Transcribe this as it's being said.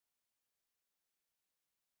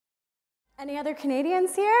Any other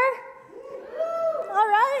Canadians here? All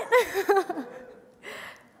right.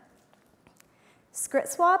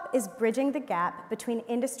 Skritswap is bridging the gap between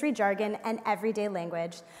industry jargon and everyday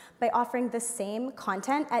language by offering the same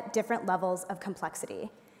content at different levels of complexity.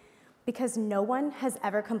 Because no one has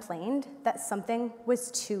ever complained that something was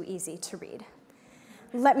too easy to read.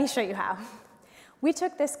 Let me show you how. We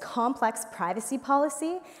took this complex privacy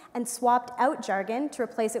policy and swapped out jargon to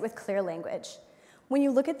replace it with clear language. When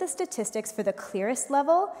you look at the statistics for the clearest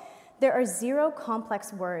level, there are 0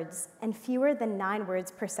 complex words and fewer than 9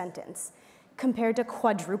 words per sentence, compared to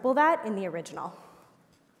quadruple that in the original.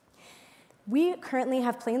 We currently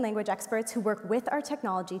have plain language experts who work with our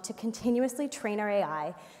technology to continuously train our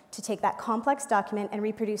AI to take that complex document and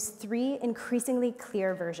reproduce 3 increasingly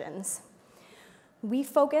clear versions. We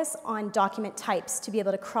focus on document types to be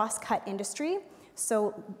able to cross-cut industry,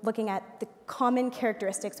 so looking at the common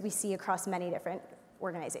characteristics we see across many different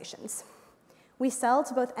organizations. We sell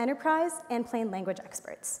to both enterprise and plain language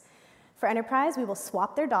experts. For enterprise, we will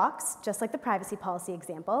swap their docs, just like the privacy policy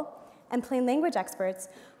example, and plain language experts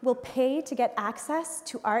will pay to get access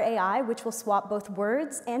to our AI, which will swap both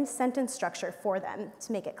words and sentence structure for them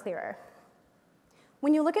to make it clearer.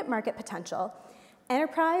 When you look at market potential,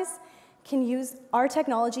 enterprise can use our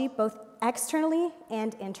technology both externally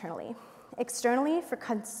and internally. Externally for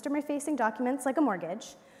customer-facing documents like a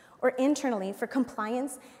mortgage, or internally for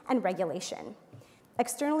compliance and regulation.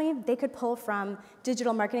 Externally, they could pull from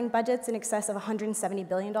digital marketing budgets in excess of $170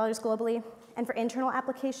 billion globally, and for internal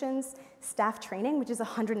applications, staff training, which is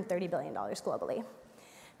 $130 billion globally.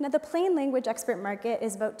 Now, the plain language expert market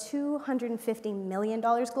is about $250 million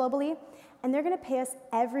globally, and they're going to pay us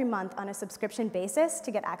every month on a subscription basis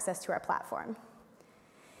to get access to our platform.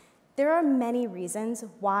 There are many reasons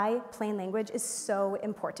why plain language is so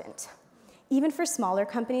important. Even for smaller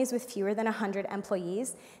companies with fewer than 100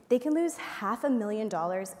 employees, they can lose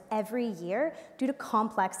 $500,000 every year due to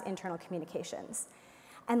complex internal communications.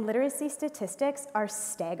 And literacy statistics are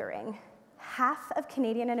staggering. Half of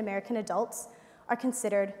Canadian and American adults are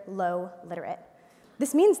considered low literate.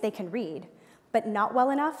 This means they can read, but not well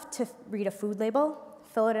enough to read a food label,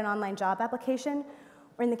 fill out an online job application,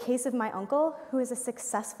 or in the case of my uncle, who is a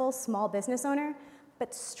successful small business owner,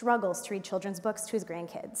 but struggles to read children's books to his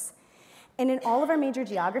grandkids. And in all of our major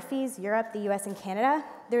geographies, Europe, the US, and Canada,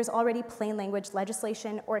 there's already plain language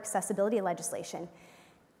legislation or accessibility legislation,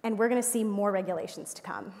 and we're going to see more regulations to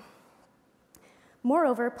come.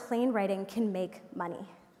 Moreover, plain writing can make money.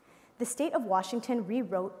 The state of Washington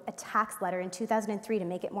rewrote a tax letter in 2003 to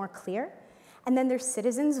make it more clear, and then their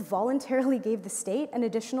citizens voluntarily gave the state an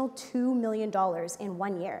additional $2 million in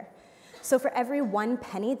 1 year. So for every 1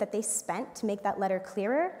 penny that they spent to make that letter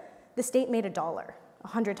clearer, the state made $1,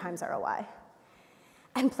 100 times ROI.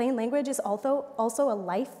 And plain language is also a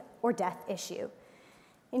life or death issue.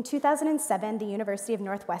 In 2007, the University of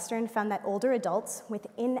Northwestern found that older adults with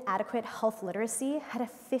inadequate health literacy had a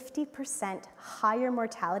 50% higher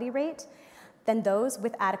mortality rate than those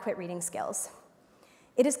with adequate reading skills.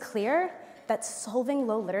 It is clear that solving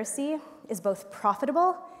low literacy is both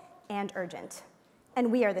profitable and urgent,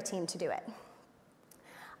 and we are the team to do it.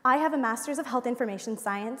 I have a Master's of Health Information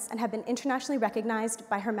Science and have been internationally recognized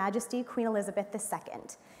by Her Majesty Queen Elizabeth II.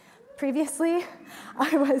 Previously,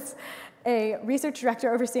 I was a research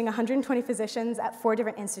director overseeing 120 physicians at 4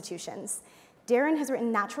 different institutions. Darren has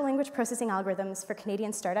written natural language processing algorithms for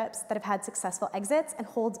Canadian startups that have had successful exits and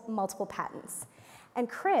holds multiple patents. And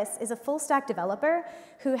Chris is a full-stack developer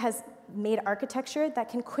who has made architecture that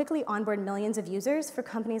can quickly onboard millions of users for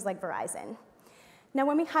companies like Verizon. Now,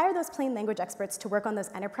 when we hire those plain language experts to work on those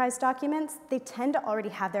enterprise documents, they tend to already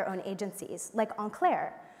have their own agencies, like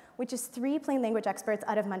Enclair, which is 3 plain language experts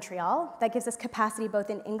out of Montreal that gives us capacity both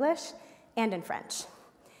in English and in French.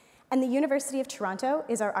 And the University of Toronto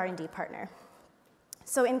is our R&D partner.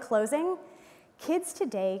 So in closing, kids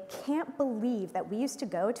today can't believe that we used to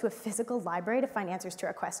go to a physical library to find answers to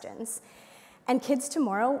our questions. And kids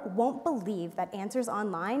tomorrow won't believe that answers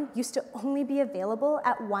online used to only be available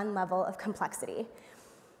at 1 level of complexity.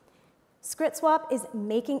 Skritswap is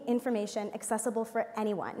making information accessible for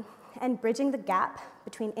anyone and bridging the gap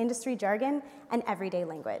between industry jargon and everyday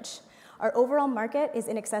language. Our overall market is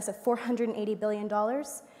in excess of $480 billion.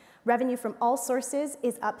 Revenue from all sources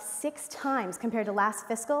is up 6 times compared to last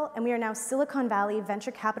fiscal, and we are now Silicon Valley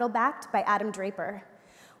venture capital backed by Adam Draper.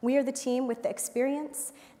 We are the team with the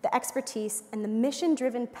experience, the expertise, and the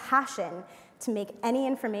mission-driven passion to make any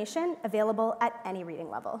information available at any reading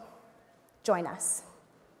level. Join us.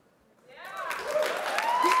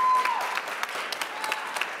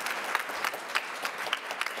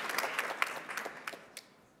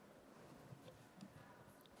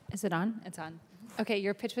 Is it on? It's on. Okay,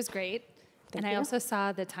 your pitch was great. Thank I you. also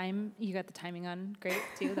saw the time, you got the timing on great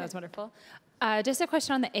too, that was wonderful. Just a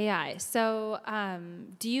question on the AI. So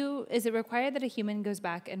is it required that a human goes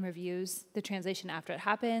back and reviews the translation after it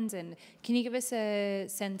happens? And can you give us a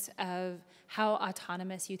sense of how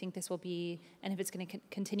autonomous you think this will be, and if it's going to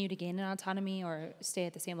continue to gain in autonomy or stay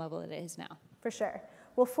at the same level it is now? For sure.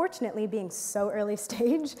 Well, fortunately, being so early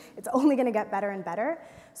stage, it's only going to get better and better.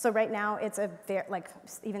 So right now, it's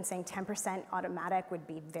even saying 10% automatic would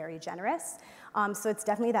be very generous. So it's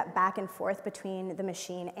definitely that back and forth between the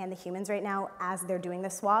machine and the humans right now as they're doing the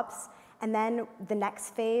swaps. And then the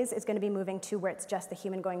next phase is going to be moving to where it's just the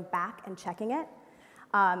human going back and checking it.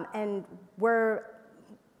 And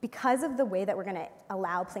because of the way that we're going to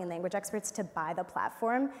allow plain language experts to buy the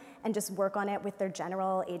platform and just work on it with their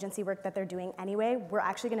general agency work that they're doing anyway, we're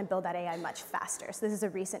actually going to build that AI much faster. So this is a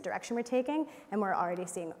recent direction we're taking, and we're already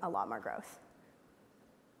seeing a lot more growth.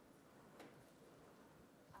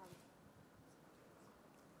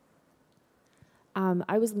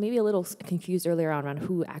 I was maybe a little confused earlier on around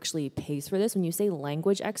who actually pays for this when you say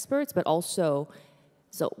language experts, but also,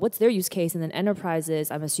 so what's their use case? And then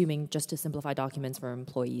enterprises, I'm assuming just to simplify documents for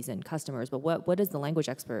employees and customers, but what is the language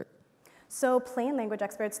expert? So plain language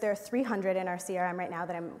experts, there are 300 in our CRM right now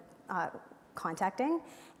that I'm contacting.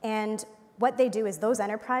 And what they do is those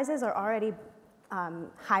enterprises are already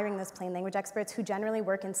hiring those plain language experts who generally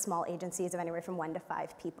work in small agencies of anywhere from 1 to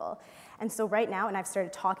 5 people. And so right now, and I've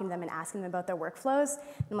started talking to them and asking them about their workflows,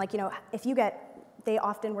 I'm like, they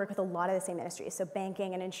often work with a lot of the same industries, so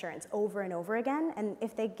banking and insurance over and over again. And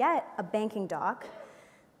if they get a banking doc,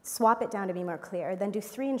 swap it down to be more clear, then do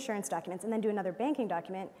 3 insurance documents, and then do another banking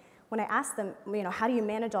document. When I asked them, how do you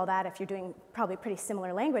manage all that if you're doing probably pretty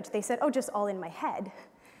similar language, they said, oh, just all in my head.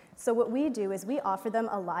 So what we do is we offer them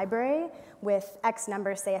a library with X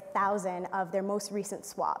number, say 1,000 of their most recent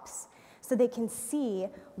swaps. So they can see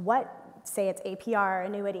what, say it's APR,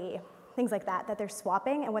 annuity, things like that they're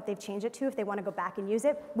swapping and what they've changed it to if they want to go back and use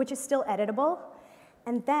it, which is still editable.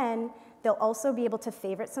 And then they'll also be able to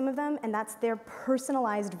favorite some of them, and that's their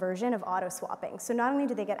personalized version of auto-swapping. So not only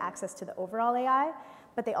do they get access to the overall AI,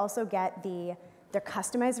 but they also get their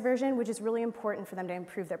customized version, which is really important for them to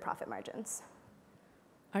improve their profit margins.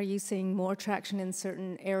 Are you seeing more traction in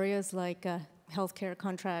certain areas like healthcare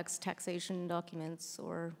contracts, taxation documents,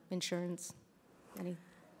 or insurance?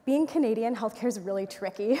 Being Canadian, healthcare is really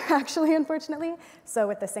tricky, actually, unfortunately. So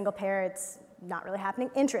with the single payer, it's not really happening.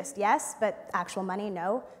 Interest, yes, but actual money,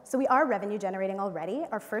 no. So we are revenue generating already.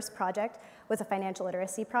 Our first project was a financial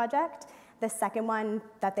literacy project. The second one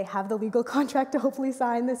that they have the legal contract to hopefully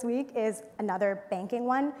sign this week is another banking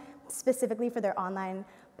one, specifically for their online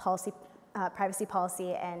policy, privacy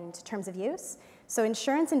policy and terms of use. So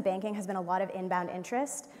insurance and banking has been a lot of inbound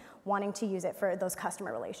interest, wanting to use it for those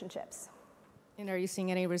customer relationships. And are you seeing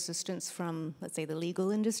any resistance from, let's say, the legal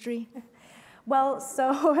industry? Well,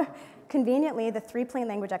 so conveniently, the 3 plain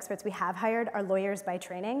language experts we have hired are lawyers by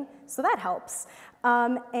training, so that helps.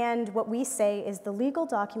 And what we say is the legal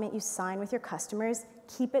document you sign with your customers,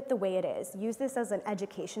 keep it the way it is. Use this as an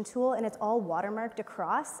education tool, and it's all watermarked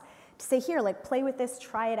across to say, here, play with this,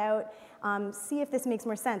 try it out, see if this makes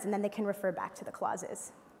more sense, and then they can refer back to the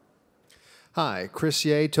clauses. Hi,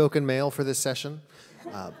 Christie, token male for this session.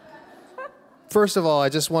 First of all, I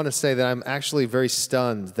just want to say that I'm actually very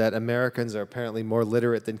stunned that Americans are apparently more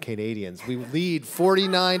literate than Canadians. We lead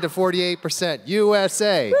 49 to 48%.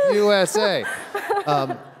 USA, USA.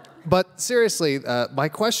 But seriously, my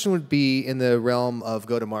question would be in the realm of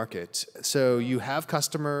go-to-market. So you have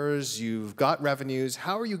customers, you've got revenues.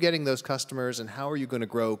 How are you getting those customers, and how are you going to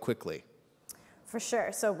grow quickly? For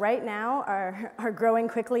sure. So right now, our growing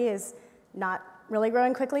quickly is not really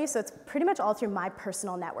growing quickly, so it's pretty much all through my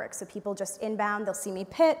personal network. So people just inbound, they'll see me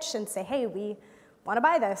pitch and say, hey, we want to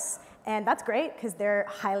buy this. And that's great, because they're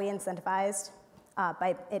highly incentivized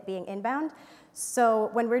by it being inbound. So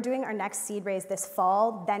when we're doing our next seed raise this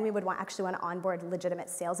fall, then we would actually want to onboard legitimate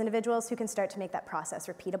sales individuals who can start to make that process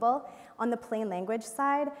repeatable. On the plain language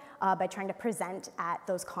side, by trying to present at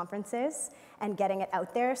those conferences and getting it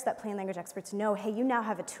out there so that plain language experts know, hey, you now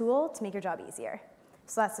have a tool to make your job easier.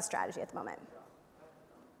 So that's the strategy at the moment.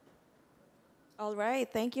 All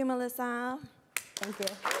right, thank you, Melissa. Thank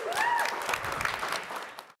you.